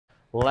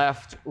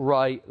left,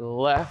 right,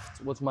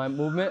 left. What's my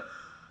movement?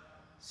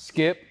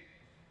 Skip,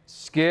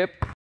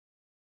 skip.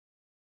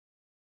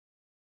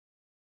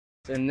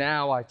 And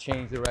now I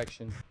change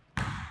direction.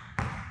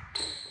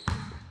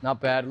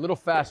 Not bad. A little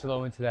faster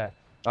though into that.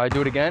 All right,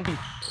 do it again.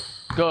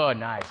 Good,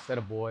 nice. That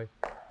a boy.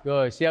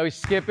 Good. See how he's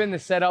skipping? The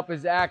setup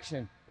is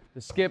action.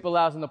 The skip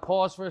allows him to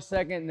pause for a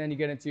second, and then you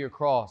get into your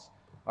cross.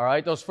 All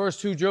right, those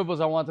first 2 dribbles,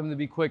 I want them to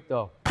be quick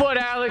though. Foot,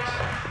 Alex.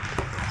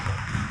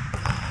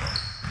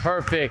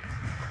 Perfect.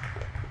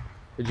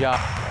 Good job.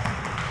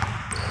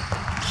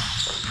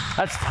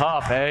 That's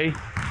tough, eh?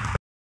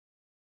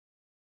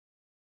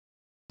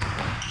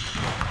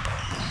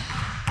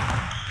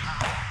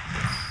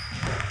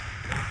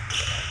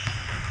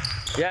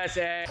 Yes,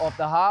 eh? Off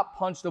the hop,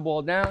 punch the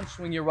ball down,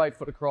 swing your right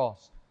foot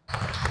across.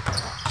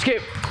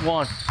 Skip,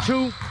 1,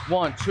 2,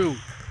 1, 2.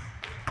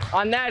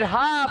 On that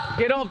hop,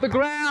 get off the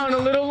ground a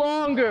little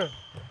longer.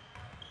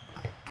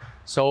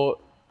 So,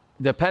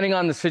 depending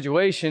on the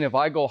situation, if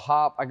I go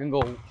hop, I can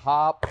go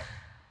hop,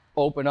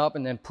 open up,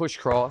 and then push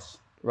cross,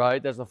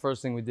 right? That's the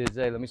first thing we did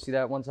today. Let me see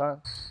that one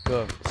time.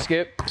 Good.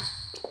 Skip,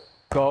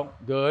 go,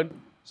 good.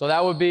 So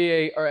that would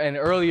be an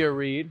earlier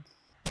read.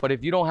 But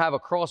if you don't have a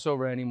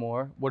crossover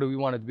anymore, what do we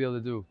want to be able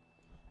to do?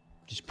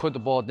 Just put the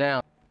ball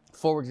down.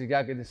 Footwork's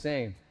exactly the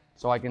same.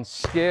 So I can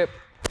skip,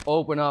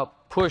 open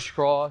up, push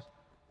cross,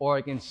 or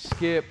I can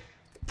skip,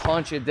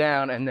 punch it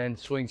down, and then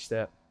swing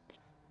step.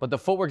 But the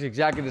footwork's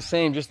exactly the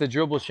same, just the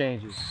dribble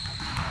changes.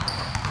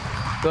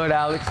 Good,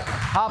 Alex.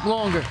 Hop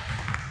longer.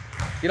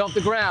 Get off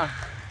the ground.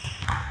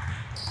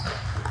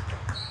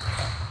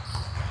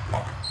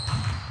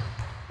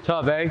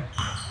 Tough, eh?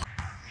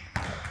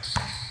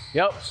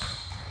 Yep.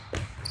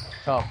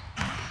 Tough.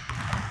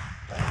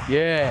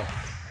 Yeah.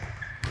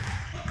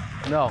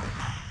 No.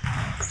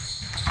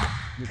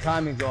 The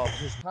timing's off.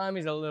 His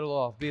timing's a little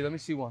off. B, let me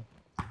see one.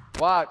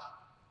 Watch.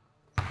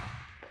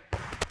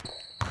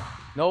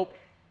 Nope.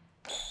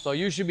 So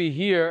you should be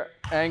here,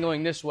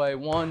 angling this way.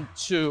 1,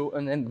 2,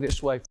 and then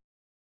this way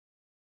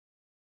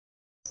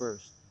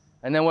first.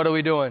 And then what are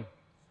we doing?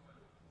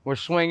 We're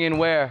swinging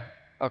where?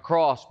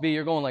 Across. B,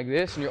 you're going like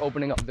this, and you're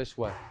opening up this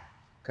way.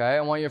 Okay?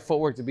 I want your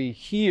footwork to be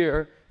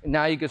here. And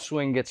now you can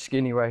swing and get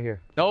skinny right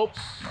here. Nope.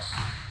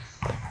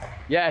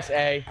 Yes,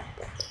 A.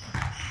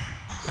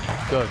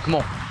 Good. Come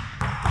on.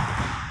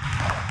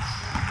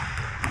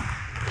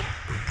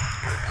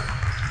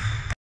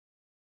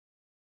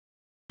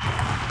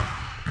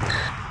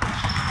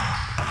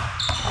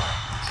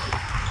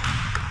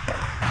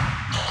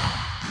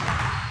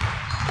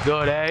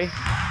 Good,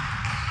 A.